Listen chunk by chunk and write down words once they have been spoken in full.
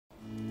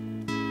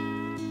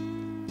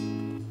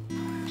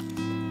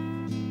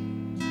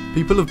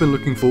People have been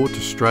looking forward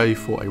to Stray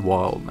for a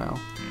while now.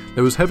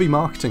 There was heavy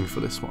marketing for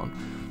this one.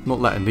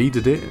 Not that it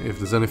needed it, if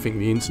there's anything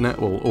the internet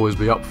will always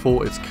be up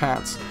for, it's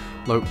cats,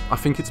 though I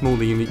think it's more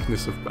the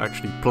uniqueness of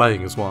actually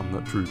playing as one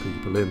that drew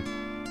people in.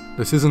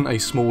 This isn't a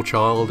small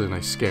child in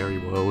a scary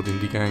world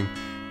indie game,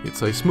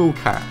 it's a small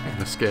cat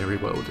in a scary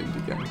world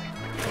indie game.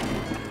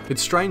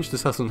 It's strange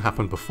this hasn't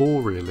happened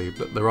before really,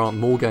 that there aren't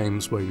more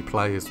games where you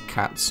play as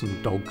cats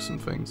and dogs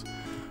and things.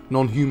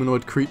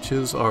 Non-humanoid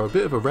creatures are a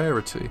bit of a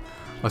rarity,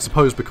 I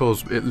suppose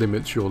because it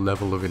limits your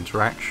level of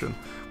interaction.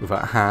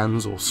 Without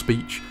hands or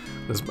speech,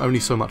 there's only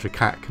so much a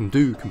cat can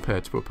do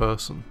compared to a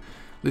person.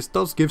 This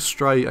does give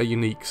Stray a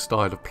unique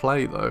style of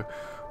play though,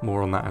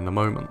 more on that in a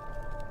moment.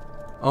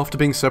 After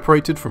being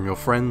separated from your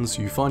friends,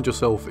 you find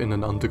yourself in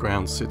an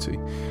underground city,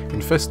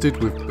 infested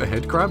with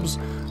headcrabs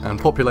and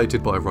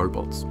populated by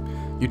robots.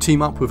 You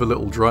team up with a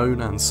little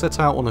drone and set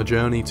out on a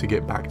journey to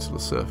get back to the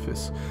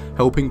surface,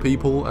 helping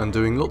people and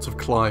doing lots of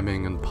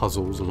climbing and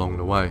puzzles along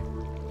the way.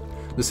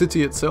 The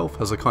city itself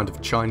has a kind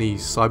of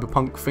Chinese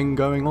cyberpunk thing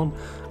going on,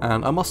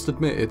 and I must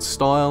admit its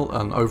style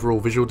and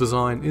overall visual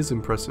design is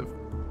impressive.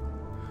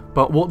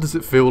 But what does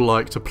it feel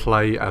like to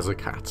play as a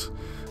cat?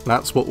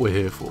 That's what we're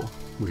here for.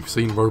 We've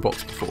seen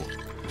robots before.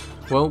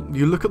 Well,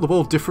 you look at the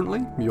world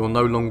differently, you're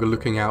no longer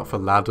looking out for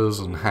ladders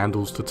and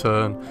handles to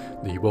turn,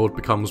 the world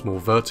becomes more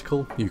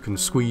vertical, you can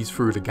squeeze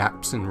through the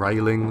gaps in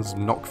railings,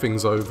 knock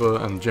things over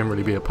and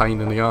generally be a pain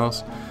in the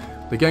arse.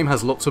 The game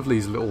has lots of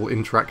these little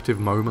interactive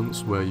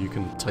moments where you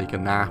can take a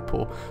nap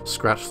or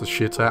scratch the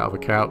shit out of a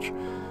couch.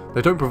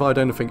 They don't provide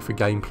anything for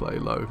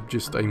gameplay though,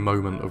 just a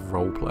moment of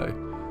roleplay.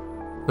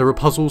 There are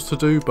puzzles to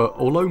do, but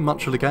although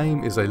much of the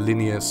game is a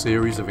linear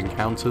series of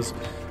encounters,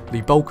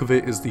 the bulk of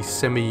it is the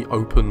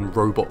semi-open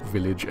robot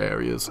village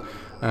areas,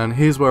 and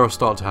here's where I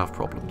start to have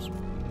problems.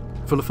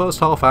 For the first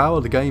half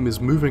hour the game is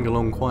moving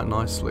along quite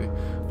nicely,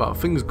 but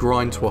things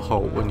grind to a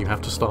halt when you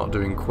have to start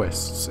doing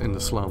quests in the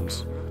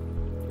slums.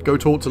 Go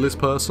talk to this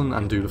person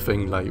and do the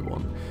thing they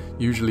want.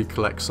 Usually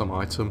collect some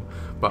item,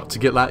 but to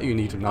get that you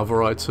need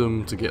another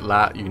item, to get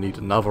that you need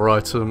another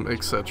item,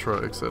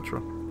 etc,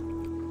 etc.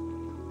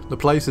 The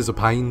place is a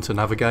pain to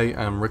navigate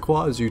and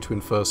requires you to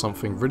infer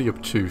something really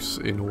obtuse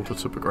in order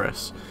to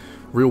progress.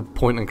 Real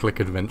point and click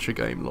adventure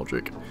game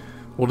logic.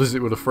 What is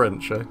it with the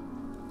French, eh?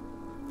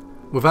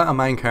 Without a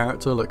main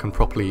character that can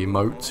properly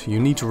emote, you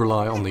need to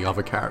rely on the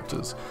other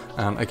characters,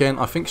 and again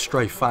I think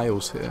Stray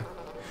fails here.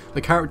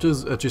 The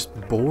characters are just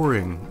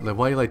boring, the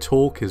way they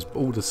talk is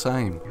all the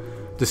same.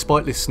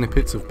 Despite the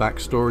snippets of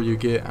backstory you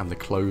get and the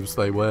clothes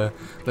they wear,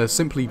 they're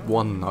simply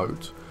one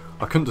note.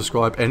 I couldn't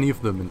describe any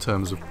of them in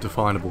terms of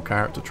definable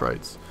character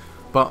traits.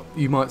 But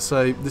you might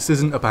say, this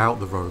isn't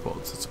about the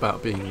robots, it's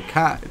about being a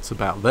cat, it's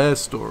about their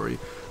story,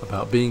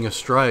 about being a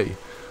stray,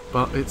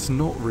 but it's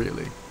not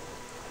really.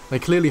 They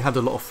clearly had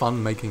a lot of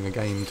fun making a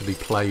game to be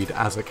played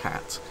as a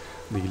cat.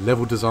 The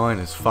level design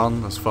is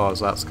fun as far as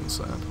that's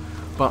concerned,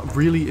 but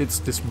really it's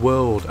this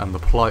world and the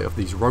plight of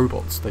these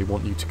robots they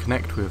want you to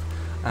connect with,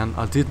 and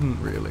I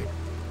didn't really.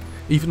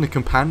 Even the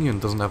companion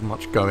doesn't have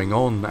much going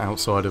on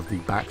outside of the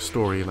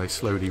backstory they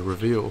slowly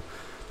reveal.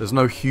 There's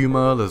no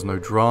humour, there's no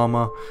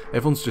drama,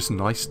 everyone's just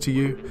nice to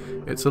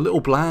you. It's a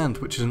little bland,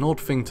 which is an odd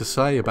thing to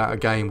say about a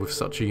game with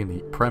such a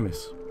unique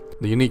premise.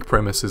 The unique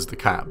premise is the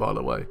cat, by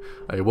the way.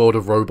 A world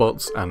of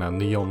robots and a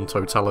neon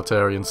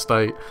totalitarian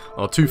state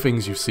are two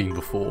things you've seen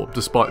before,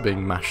 despite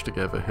being mashed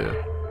together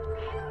here.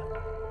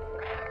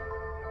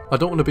 I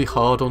don't want to be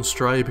hard on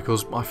Stray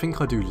because I think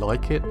I do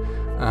like it,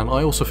 and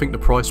I also think the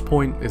price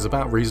point is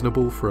about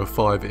reasonable for a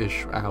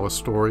 5-ish hour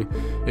story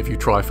if you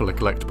try for the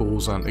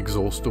collectibles and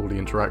exhaust all the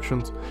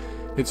interactions.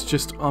 It's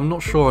just, I'm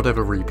not sure I'd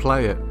ever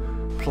replay it.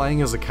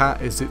 Playing as a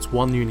cat is its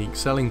one unique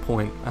selling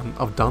point, and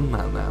I've done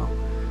that now.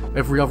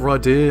 Every other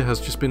idea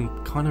has just been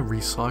kind of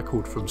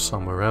recycled from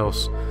somewhere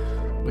else.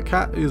 The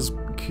cat is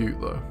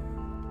cute though.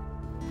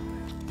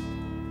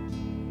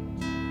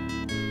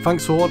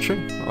 Thanks for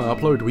watching. I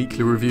upload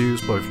weekly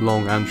reviews, both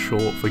long and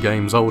short, for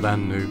games old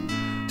and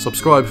new.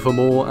 Subscribe for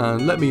more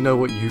and let me know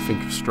what you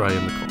think of Stray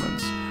in the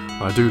comments.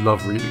 I do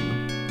love reading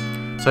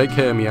them. Take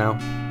care, meow.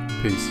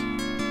 Peace.